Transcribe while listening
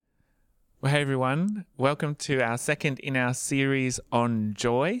Well, hey everyone, welcome to our second in our series on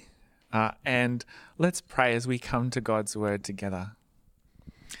joy. And let's pray as we come to God's word together.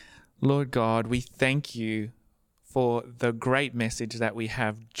 Lord God, we thank you for the great message that we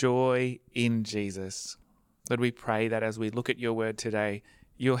have, joy in Jesus. Lord, we pray that as we look at your word today,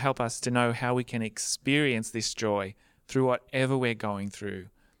 you'll help us to know how we can experience this joy through whatever we're going through,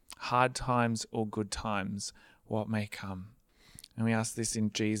 hard times or good times, what may come. And we ask this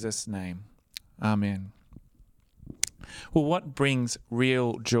in Jesus' name. Amen. Well, what brings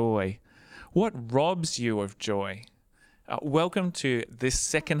real joy? What robs you of joy? Welcome to this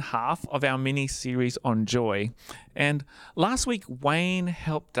second half of our mini-series on joy. And last week, Wayne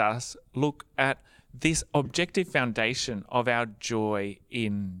helped us look at this objective foundation of our joy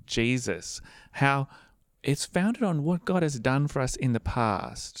in Jesus, how it's founded on what God has done for us in the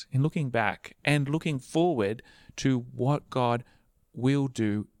past, in looking back and looking forward to what God will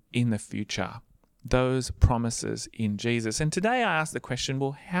do in the future. Those promises in Jesus. And today I ask the question,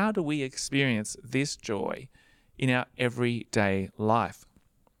 well, how do we experience this joy in our everyday life?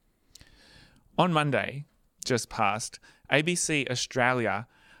 On Monday, just past, ABC Australia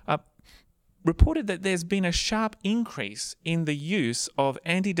reported that there's been a sharp increase in the use of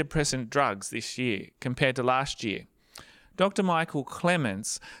antidepressant drugs this year compared to last year. Dr. Michael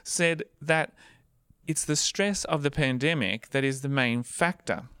Clements said that it's the stress of the pandemic that is the main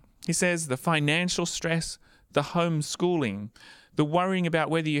factor. He says the financial stress, the homeschooling, the worrying about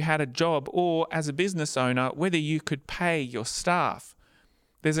whether you had a job or, as a business owner, whether you could pay your staff.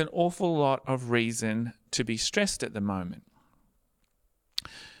 There's an awful lot of reason to be stressed at the moment.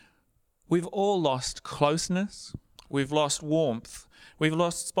 We've all lost closeness, we've lost warmth, we've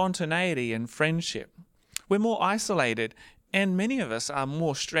lost spontaneity and friendship. We're more isolated, and many of us are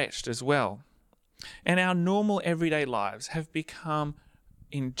more stretched as well. And our normal everyday lives have become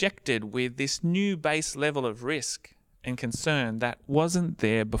injected with this new base level of risk and concern that wasn't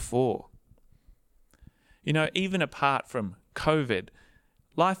there before. You know, even apart from COVID,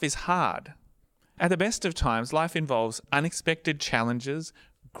 life is hard. At the best of times, life involves unexpected challenges,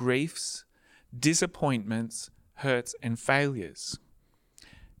 griefs, disappointments, hurts, and failures.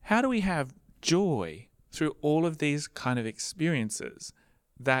 How do we have joy through all of these kind of experiences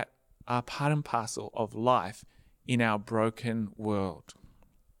that are part and parcel of life in our broken world?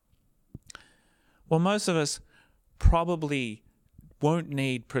 Well, most of us probably won't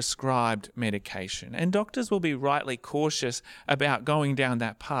need prescribed medication, and doctors will be rightly cautious about going down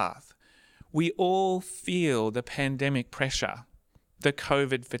that path. We all feel the pandemic pressure, the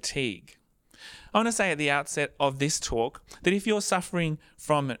COVID fatigue. I want to say at the outset of this talk that if you're suffering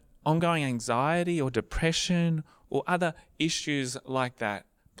from ongoing anxiety or depression or other issues like that,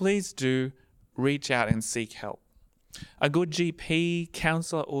 please do reach out and seek help. A good GP,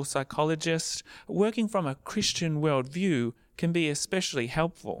 counsellor or psychologist working from a Christian worldview can be especially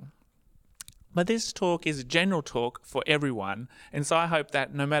helpful. But this talk is a general talk for everyone, and so I hope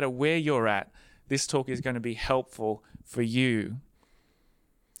that no matter where you're at, this talk is going to be helpful for you.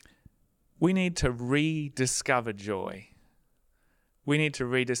 We need to rediscover joy. We need to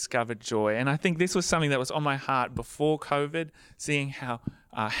rediscover joy. And I think this was something that was on my heart before COVID, seeing how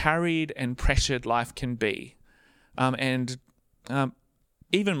harried and pressured life can be. And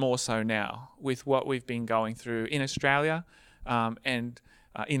even more so now with what we've been going through in Australia and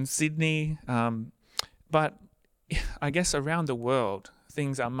in Sydney. But I guess around the world,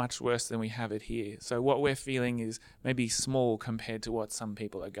 things are much worse than we have it here. So what we're feeling is maybe small compared to what some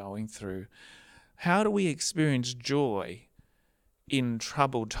people are going through. How do we experience joy in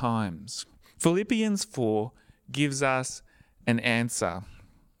troubled times? Philippians 4 gives us an answer.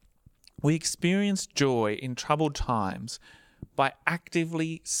 We experience joy in troubled times by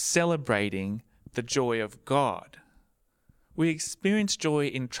actively celebrating the joy of God. We experience joy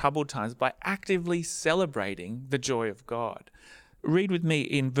in troubled times by actively celebrating the joy of God. Read with me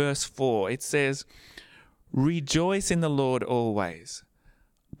in verse 4. It says, "Rejoice in the Lord always."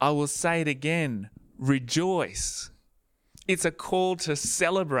 I will say it again, rejoice. It's a call to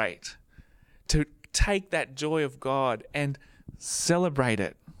celebrate, to take that joy of God and celebrate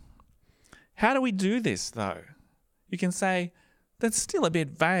it. How do we do this, though? You can say, that's still a bit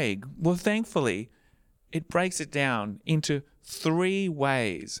vague. Well, thankfully, it breaks it down into 3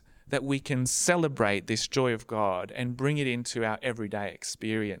 ways that we can celebrate this joy of God and bring it into our everyday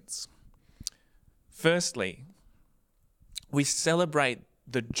experience. Firstly, we celebrate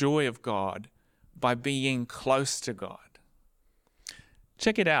the joy of God by being close to God.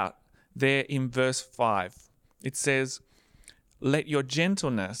 Check it out there in verse 5. It says, "Let your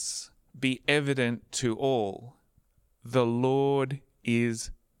gentleness be evident to all. The Lord is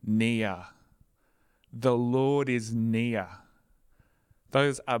near. The Lord is near.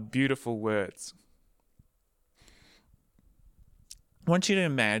 Those are beautiful words. I want you to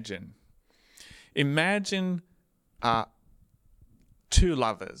imagine two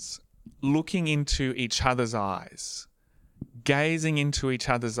lovers looking into each other's eyes, gazing into each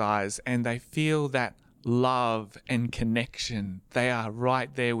other's eyes, and they feel that love and connection. They are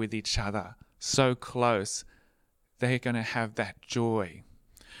right there with each other, so close. They're going to have that joy.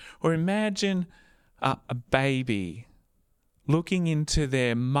 Or imagine a baby looking into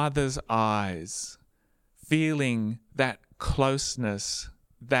their mother's eyes, feeling that closeness,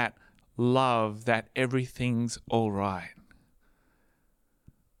 that love, that everything's all right.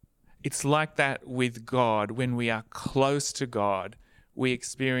 It's like that with God. When we are close to God, we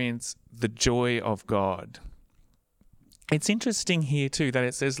experience the joy of God. It's interesting here too that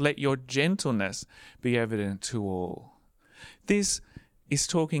it says, let your gentleness be evident to all. This is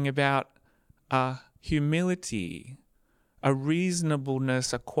talking about humility, a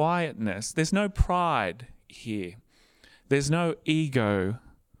reasonableness, a quietness. There's no pride here. There's no ego.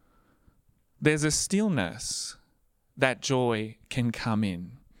 There's a stillness that joy can come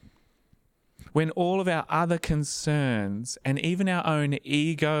in. When all of our other concerns and even our own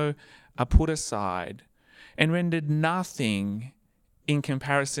ego are put aside and rendered nothing in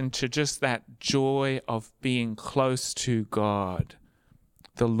comparison to just that joy of being close to God,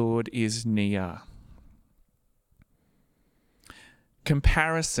 the Lord is near.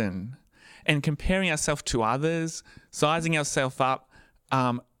 Comparison and comparing ourselves to others, sizing ourselves up,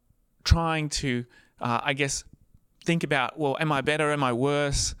 trying to, think about, well, am I better? Am I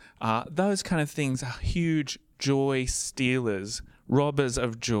worse? Those kind of things are huge joy stealers, robbers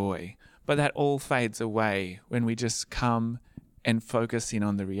of joy. But that all fades away when we just come and focus in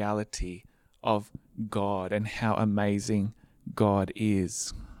on the reality of God and how amazing God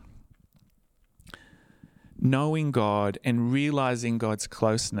is. Knowing God and realizing God's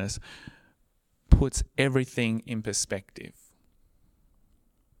closeness puts everything in perspective.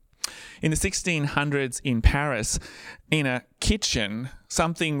 In the 1600s in Paris, in a kitchen,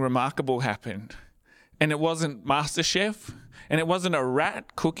 something remarkable happened. And it wasn't MasterChef, and it wasn't a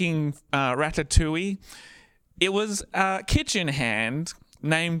rat cooking ratatouille. It was a kitchen hand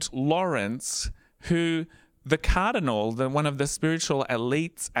named Lawrence, who the cardinal, one of the spiritual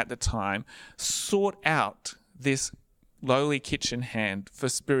elites at the time, sought out this lowly kitchen hand for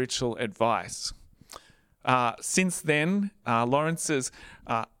spiritual advice. Since then, Lawrence's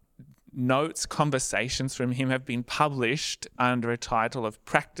notes, conversations from him have been published under a title of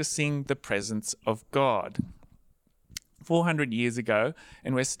Practicing the Presence of God. 400 years ago,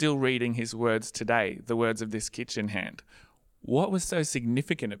 and we're still reading his words today, the words of this kitchen hand. What was so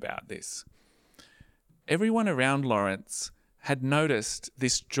significant about this? Everyone around Lawrence had noticed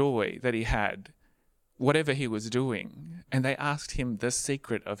this joy that he had, whatever he was doing, and they asked him the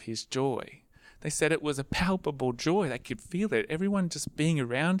secret of his joy. They said it was a palpable joy. They could feel it. Everyone just being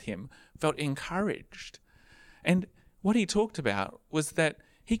around him felt encouraged. And what he talked about was that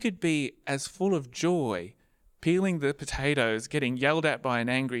he could be as full of joy, peeling the potatoes, getting yelled at by an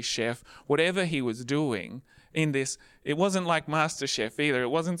angry chef, whatever he was doing in this. It wasn't like MasterChef either. It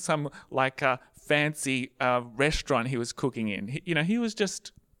wasn't some like a fancy restaurant he was cooking in. He was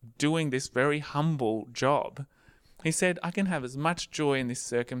just doing this very humble job. He said, I can have as much joy in this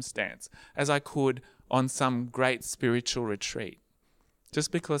circumstance as I could on some great spiritual retreat,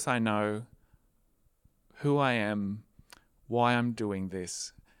 just because I know who I am, why I'm doing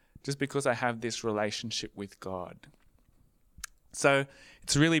this, just because I have this relationship with God. So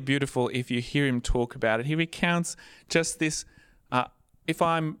it's really beautiful if you hear him talk about it. He recounts just this, if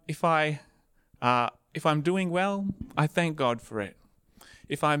I'm doing well, I thank God for it.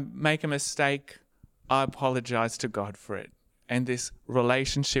 If I make a mistake, I apologize to God for it, and this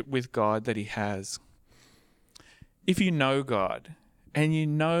relationship with God that he has. If you know God, and you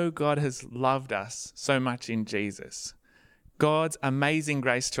know God has loved us so much in Jesus, God's amazing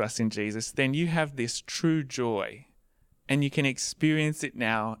grace to us in Jesus, then you have this true joy, and you can experience it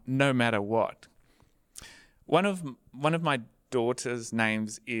now no matter what. One of my daughter's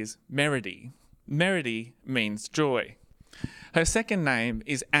names is Meredy. Meredy means joy. Her second name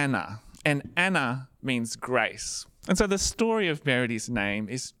is Anna, and Anna means grace. And so the story of Meredy's name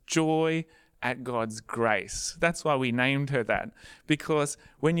is joy at God's grace. That's why we named her that, because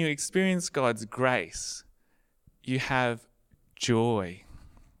when you experience God's grace, you have joy.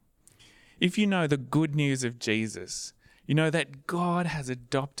 If you know the good news of Jesus, you know that God has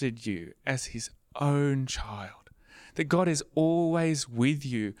adopted you as his own child, that God is always with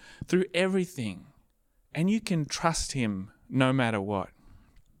you through everything, and you can trust him no matter what.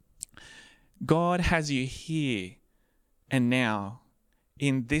 God has you here and now,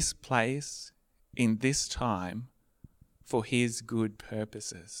 in this place, in this time, for his good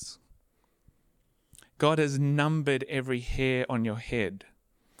purposes. God has numbered every hair on your head.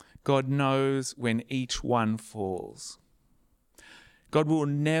 God knows when each one falls. God will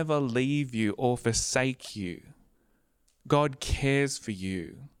never leave you or forsake you. God cares for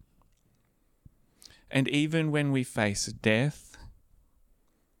you. And even when we face death,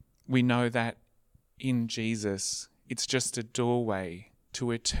 we know that in Jesus, it's just a doorway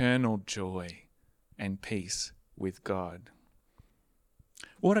to eternal joy and peace with God.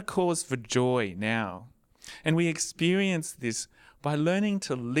 What a cause for joy now. And we experience this by learning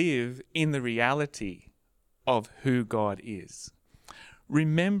to live in the reality of who God is,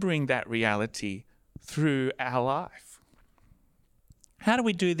 remembering that reality through our life. How do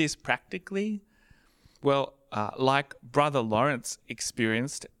we do this practically? Well, like Brother Lawrence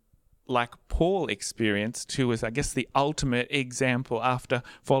experienced, like Paul experienced, who was, I guess, the ultimate example after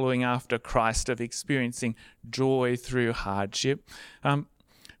following after Christ of experiencing joy through hardship.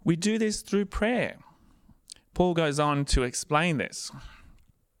 We do this through prayer. Paul goes on to explain this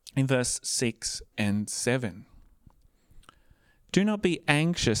in verse 6 and 7. Do not be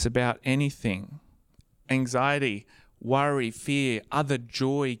anxious about anything. Anxiety, worry, fear, other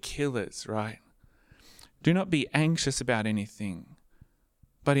joy killers, right? Do not be anxious about anything,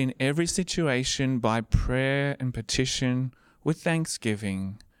 but in every situation, by prayer and petition, with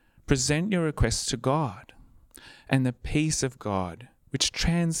thanksgiving, present your requests to God, and the peace of God, which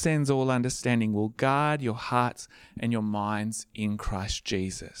transcends all understanding, will guard your hearts and your minds in Christ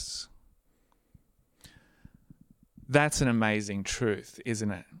Jesus. That's an amazing truth,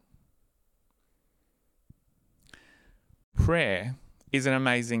 isn't it? Prayer is an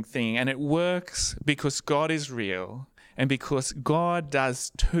amazing thing, and it works because God is real and because God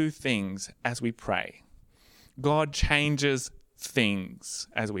does two things as we pray. God changes things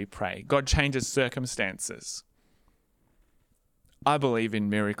as we pray. God changes circumstances. I believe in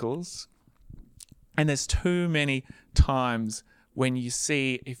miracles, and there's too many times when you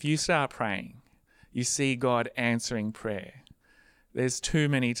see, if you start praying, you see God answering prayer. There's too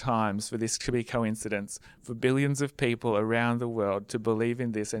many times for this to be coincidence, for billions of people around the world to believe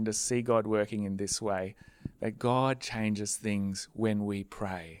in this and to see God working in this way, that God changes things when we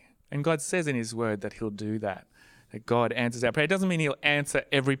pray. And God says in his word that he'll do that God answers our prayer. It doesn't mean he'll answer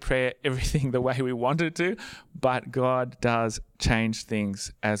every prayer, everything the way we want it to, but God does change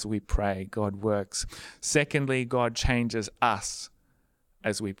things as we pray. God works. Secondly, God changes us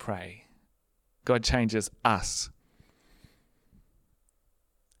as we pray. God changes us.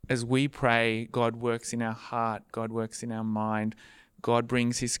 As we pray, God works in our heart, God works in our mind, God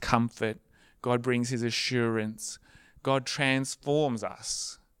brings his comfort, God brings his assurance, God transforms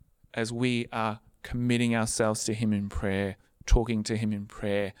us as we are committing ourselves to him in prayer, talking to him in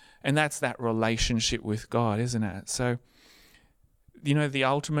prayer. And that's that relationship with God, isn't it? So, you know, the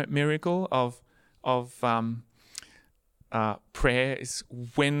ultimate miracle of prayer is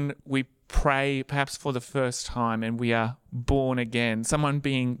when we pray perhaps for the first time and we are born again, someone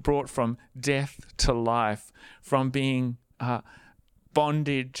being brought from death to life, from being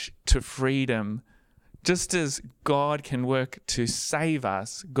bondage to freedom. Just as God can work to save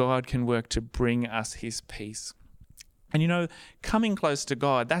us, God can work to bring us his peace. And you know, coming close to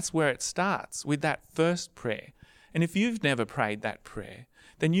God, that's where it starts, with that first prayer. And if you've never prayed that prayer,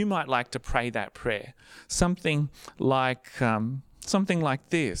 then you might like to pray that prayer. Something like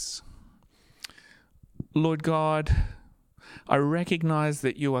this. Lord God, I recognize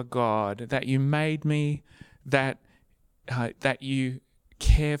that you are God, that you made me, that you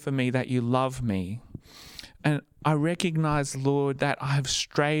care for me, that you love me. And I recognize, Lord, that I have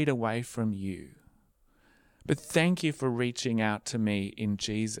strayed away from you. But thank you for reaching out to me in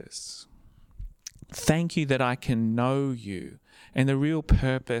Jesus. Thank you that I can know you and the real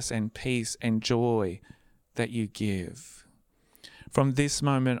purpose and peace and joy that you give. From this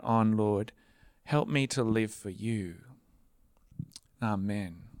moment on, Lord, help me to live for you.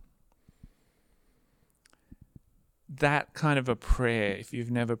 Amen. That kind of a prayer, if you've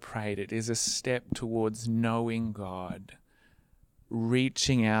never prayed it, is a step towards knowing God,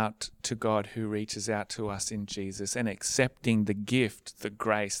 reaching out to God who reaches out to us in Jesus, and accepting the gift, the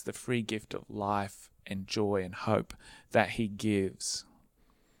grace, the free gift of life and joy and hope that he gives.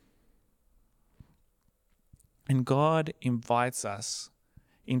 And God invites us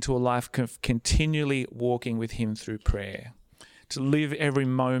into a life of continually walking with him through prayer, to live every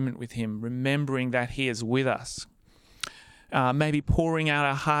moment with him, remembering that he is with us. maybe pouring out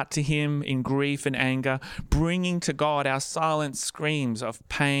our heart to him in grief and anger, bringing to God our silent screams of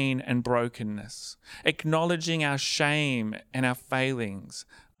pain and brokenness, acknowledging our shame and our failings,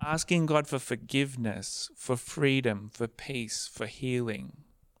 asking God for forgiveness, for freedom, for peace, for healing.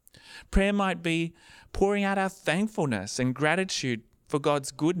 Prayer might be pouring out our thankfulness and gratitude for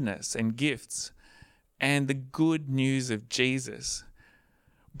God's goodness and gifts and the good news of Jesus.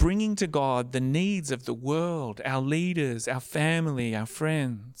 Bringing to God the needs of the world, our leaders, our family, our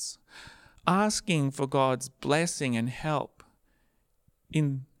friends. Asking for God's blessing and help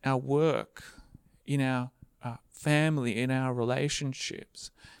in our work, in our family, in our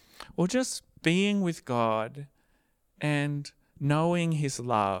relationships. Or just being with God and knowing his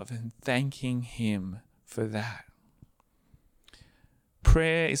love and thanking him for that.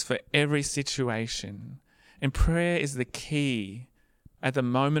 Prayer is for every situation, and prayer is the key at the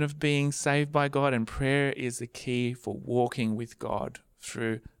moment of being saved by God, and prayer is the key for walking with God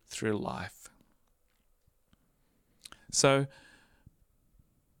through life. So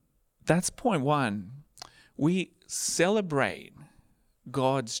that's point one. We celebrate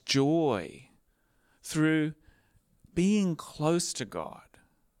God's joy through being close to God.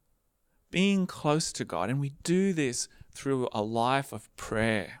 Being close to God, and we do this through a life of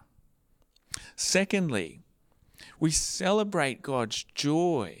prayer. Secondly, we celebrate God's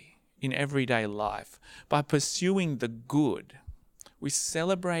joy in everyday life by pursuing the good. We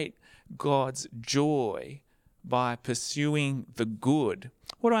celebrate God's joy by pursuing the good.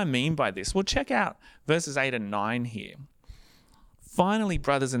 What do I mean by this? Well, check out verses 8 and 9 here. Finally,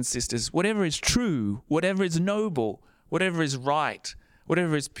 brothers and sisters, whatever is true, whatever is noble, whatever is right,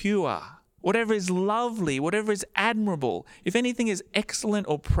 whatever is pure, whatever is lovely, whatever is admirable, if anything is excellent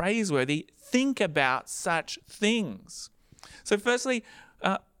or praiseworthy, think about such things. So firstly,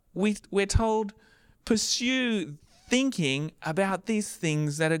 we're told, pursue thinking about these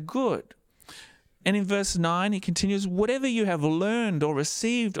things that are good. And in verse 9, he continues, whatever you have learned or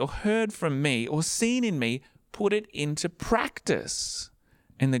received or heard from me or seen in me, put it into practice,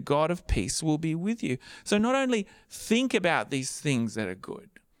 and the God of peace will be with you. So not only think about these things that are good,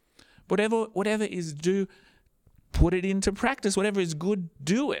 whatever is due, put it into practice. Whatever is good,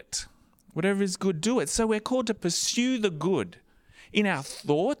 do it. Whatever is good, do it. So we're called to pursue the good in our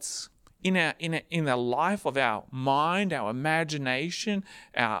thoughts, in the life of our mind, our imagination,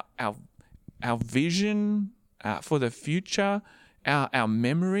 our vision for the future, our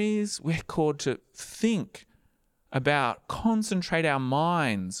memories. We're called to think about, concentrate our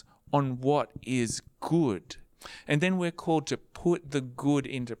minds on what is good. And then we're called to put the good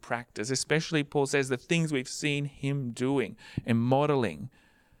into practice, especially, Paul says, the things we've seen him doing and modeling,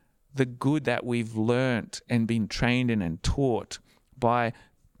 the good that we've learnt and been trained in and taught by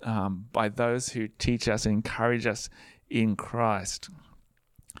those who teach us and encourage us in Christ.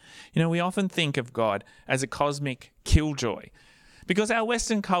 You know, we often think of God as a cosmic killjoy because our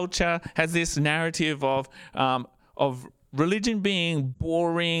Western culture has this narrative of religion being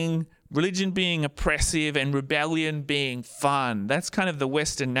boring, religion being oppressive, and rebellion being fun. That's kind of the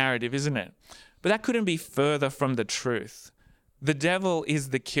Western narrative, isn't it? But that couldn't be further from the truth. The devil is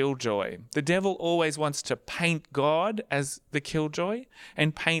the killjoy. The devil always wants to paint God as the killjoy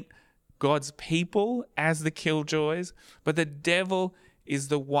and paint God's people as the killjoys. But the devil is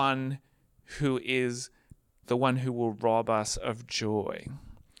the one who will rob us of joy.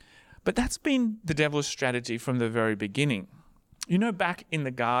 But that's been the devil's strategy from the very beginning. You know, back in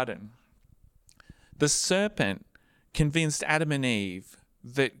the garden, the serpent convinced Adam and Eve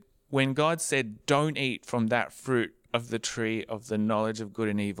that when God said, don't eat from that fruit of the tree of the knowledge of good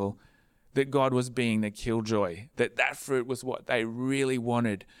and evil, that God was being the killjoy, that fruit was what they really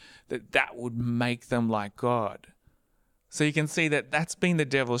wanted, that would make them like God. So you can see that that's been the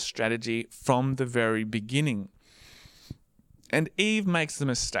devil's strategy from the very beginning. And Eve makes the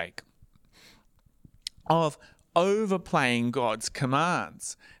mistake of overplaying God's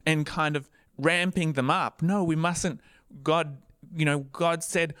commands and kind of ramping them up. No, we mustn't. God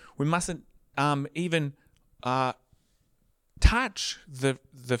said we mustn't even touch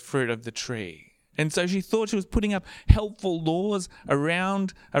the fruit of the tree. And so she thought she was putting up helpful laws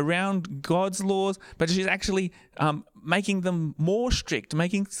around God's laws, but she's actually making them more strict,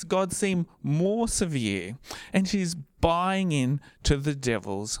 making God seem more severe. And she's buying into the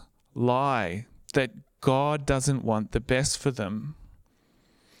devil's lie that God doesn't want the best for them.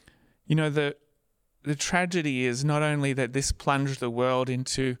 You know, the tragedy is not only that this plunged the world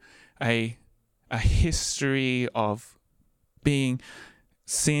into a history of being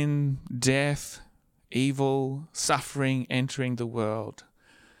sin, death, evil, suffering entering the world,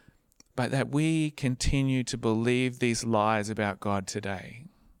 but that we continue to believe these lies about God today.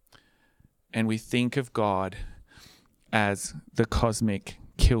 And we think of God as the cosmic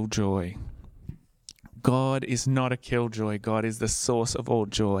killjoy. God is not a killjoy. God is the source of all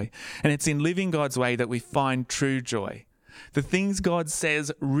joy. And it's in living God's way that we find true joy. The things God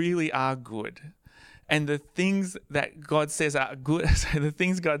says really are good. And the things that God says are good, so the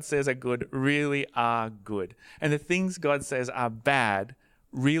things God says are good really are good. And the things God says are bad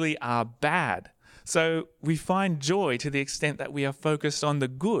really are bad. So we find joy to the extent that we are focused on the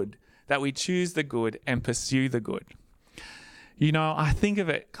good, that we choose the good and pursue the good. You know, I think of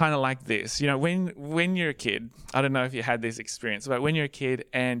it kind of like this. You know, when you're a kid, I don't know if you had this experience, but when you're a kid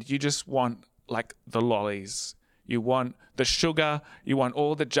and you just want like the lollies, you want the sugar, you want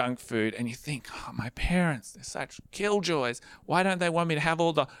all the junk food, and you think, oh, my parents, they're such killjoys. Why don't they want me to have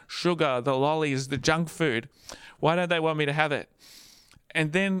all the sugar, the lollies, the junk food? Why don't they want me to have it?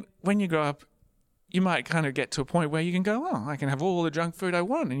 And then when you grow up, you might kind of get to a point where you can go, oh, I can have all the junk food I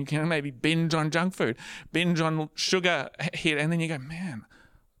want. And you can maybe binge on junk food, binge on sugar here. And then you go, man,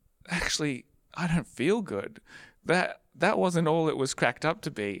 actually, I don't feel good. That wasn't all it was cracked up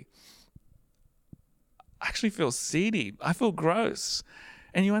to be. I actually feel seedy. I feel gross.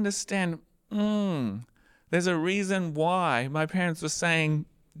 And you understand, there's a reason why my parents were saying,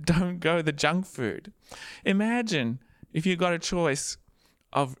 don't go the junk food. Imagine if you got a choice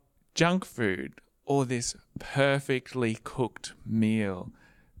of junk food or this perfectly cooked meal,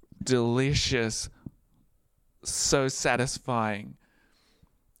 delicious, so satisfying.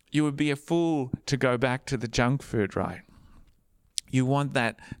 You would be a fool to go back to the junk food, right? You want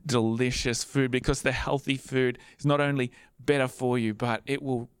that delicious food because the healthy food is not only better for you, but it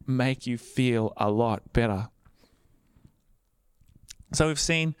will make you feel a lot better. So we've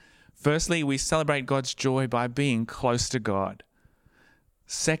seen, firstly, we celebrate God's joy by being close to God.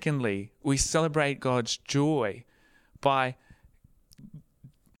 Secondly, we celebrate God's joy by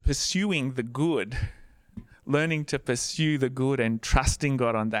pursuing the good, learning to pursue the good and trusting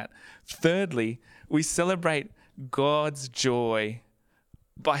God on that. Thirdly, we celebrate God's joy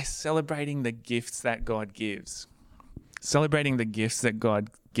by celebrating the gifts that God gives. Celebrating the gifts that God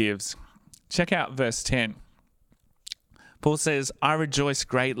gives. Check out verse 10. Paul says, I rejoice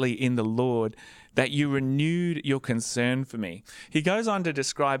greatly in the Lord that you renewed your concern for me. He goes on to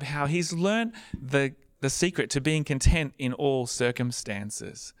describe how he's learned the secret to being content in all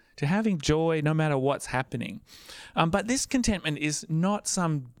circumstances, to having joy no matter what's happening. But this contentment is not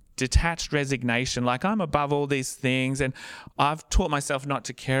some detached resignation, like I'm above all these things and I've taught myself not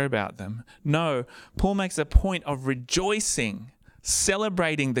to care about them. No, Paul makes a point of rejoicing,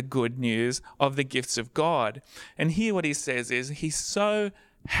 celebrating the good news of the gifts of God. And here what he says is he's so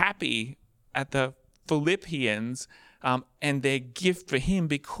happy at the Philippians and their gift for him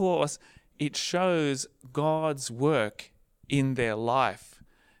because it shows God's work in their life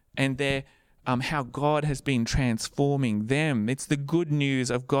and their how God has been transforming them. It's the good news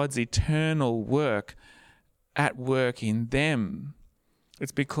of God's eternal work at work in them.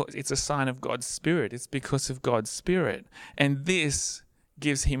 It's because it's a sign of God's Spirit. It's because of God's Spirit. And this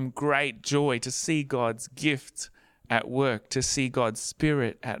gives him great joy to see God's gift at work, to see God's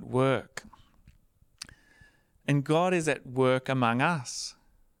Spirit at work. And God is at work among us.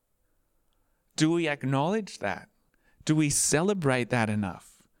 Do we acknowledge that? Do we celebrate that enough?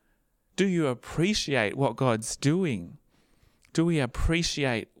 Do you appreciate what God's doing? Do we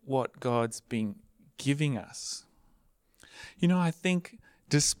appreciate what God's been giving us? You know, I think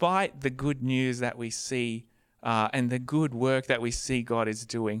despite the good news that we see and the good work that we see God is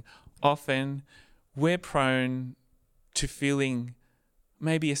doing, often we're prone to feeling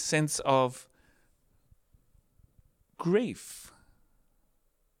maybe a sense of grief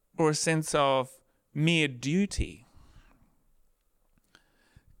or a sense of mere duty.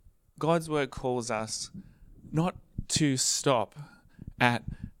 God's word calls us not to stop at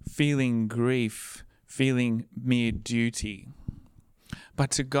feeling grief, feeling mere duty, but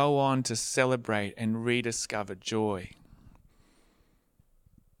to go on to celebrate and rediscover joy.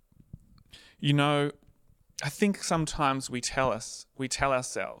 You know, I think sometimes we tell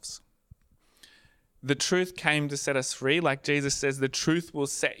ourselves, the truth came to set us free. Like Jesus says, the truth will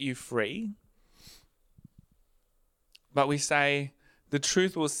set you free. But we say, the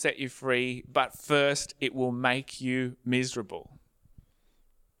truth will set you free, but first it will make you miserable.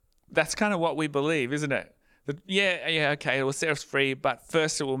 That's kind of what we believe, isn't it? Okay, it will set us free, but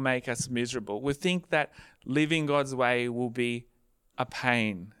first it will make us miserable. We think that living God's way will be a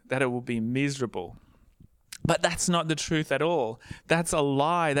pain, that it will be miserable. But that's not the truth at all. That's a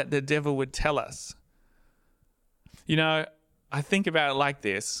lie that the devil would tell us. You know, I think about it like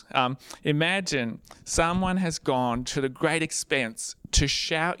this. Imagine someone has gone to the great expense to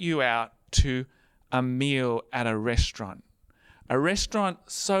shout you out to a meal at a restaurant. A restaurant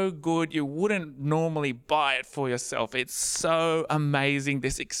so good you wouldn't normally buy it for yourself. It's so amazing,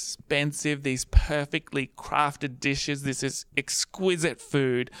 this expensive, these perfectly crafted dishes, this is exquisite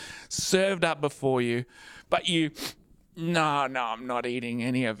food served up before you. But no, I'm not eating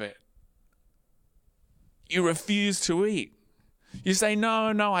any of it. You refuse to eat. You say,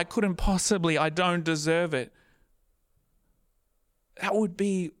 no, I couldn't possibly, I don't deserve it. That would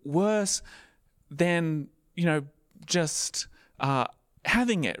be worse than, just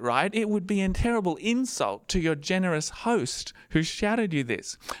having it, right? It would be a terrible insult to your generous host who shouted you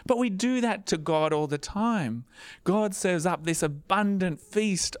this. But we do that to God all the time. God serves up this abundant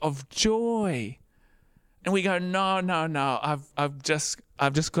feast of joy. And we go, no, I've just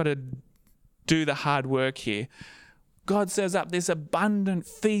got to do the hard work here. God serves up this abundant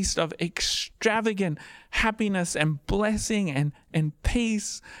feast of extravagant happiness and blessing and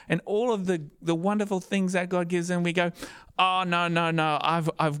peace and all of the wonderful things that God gives. And we go, oh no,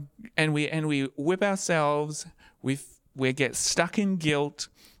 and we whip ourselves. We get stuck in guilt.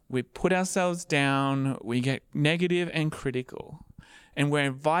 We put ourselves down. We get negative and critical, and we're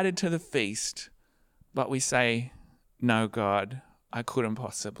invited to the feast, but we say, no, God, I couldn't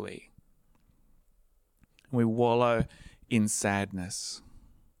possibly. We wallow in sadness.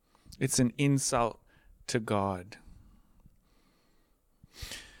 It's an insult to God.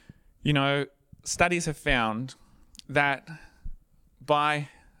 Studies have found that by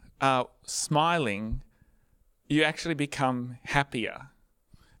smiling, you actually become happier.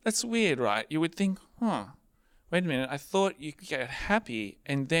 That's weird, right? You would think, wait a minute, I thought you could get happy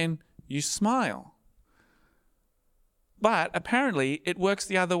and then you smile. But apparently it works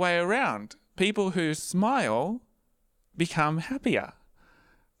the other way around. People who smile become happier.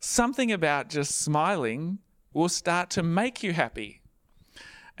 Something about just smiling will start to make you happy.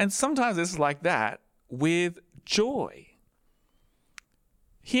 And sometimes it's like that with joy.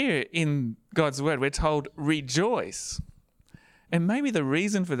 Here in God's word, we're told rejoice. And maybe the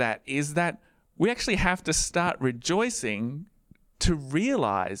reason for that is that we actually have to start rejoicing to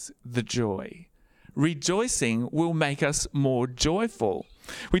realize the joy. Rejoicing will make us more joyful.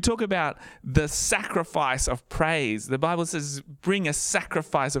 We talk about the sacrifice of praise. The Bible says, bring a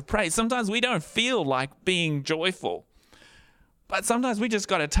sacrifice of praise. Sometimes we don't feel like being joyful, but sometimes we just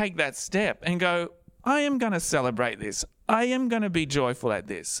got to take that step and go, I am going to celebrate this. I am going to be joyful at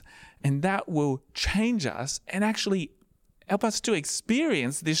this. And that will change us and actually help us to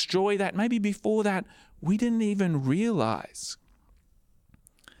experience this joy that maybe before that we didn't even realize.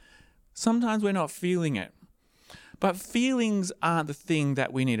 Sometimes we're not feeling it. But feelings aren't the thing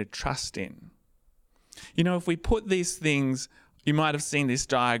that we need to trust in. If we put these things, you might have seen this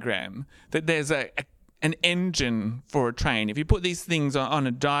diagram, that there's an engine for a train. If you put these things on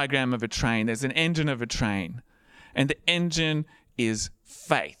a diagram of a train, there's an engine of a train. And the engine is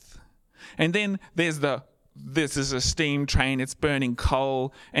faith. And then this is a steam train, it's burning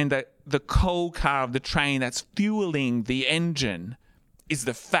coal, and the coal car of the train that's fueling the engine is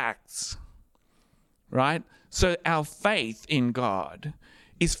the facts, right? So our faith in God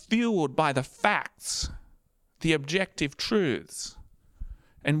is fueled by the facts, the objective truths.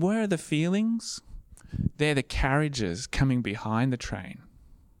 And where are the feelings? They're the carriages coming behind the train.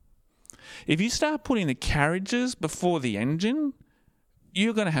 If you start putting the carriages before the engine,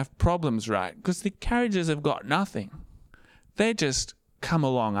 you're going to have problems, right? Because the carriages have got nothing. They just come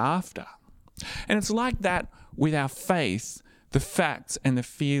along after. And it's like that with our faith, the facts and the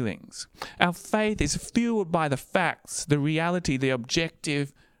feelings. Our faith is fueled by the facts, the reality, the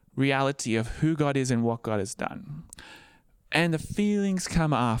objective reality of who God is and what God has done. And the feelings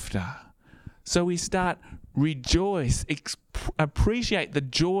come after. So we start rejoice, appreciate the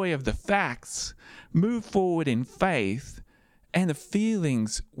joy of the facts, move forward in faith, and the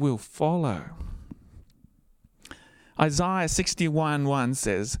feelings will follow. Isaiah 61:1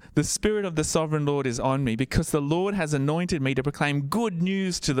 says, "The Spirit of the Sovereign Lord is on me, because the Lord has anointed me to proclaim good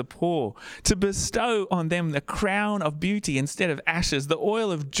news to the poor, to bestow on them the crown of beauty instead of ashes, the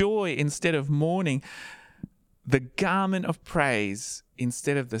oil of joy instead of mourning, the garment of praise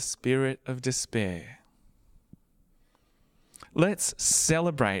instead of the spirit of despair." Let's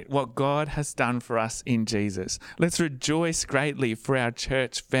celebrate what God has done for us in Jesus. Let's rejoice greatly for our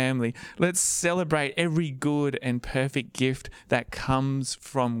church family. Let's celebrate every good and perfect gift that comes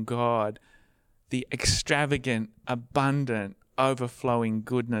from God, the extravagant, abundant, overflowing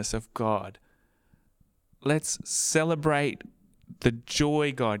goodness of God. Let's celebrate the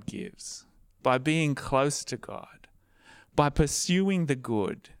joy God gives by being close to God, by pursuing the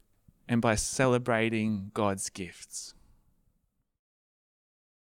good and by celebrating God's gifts.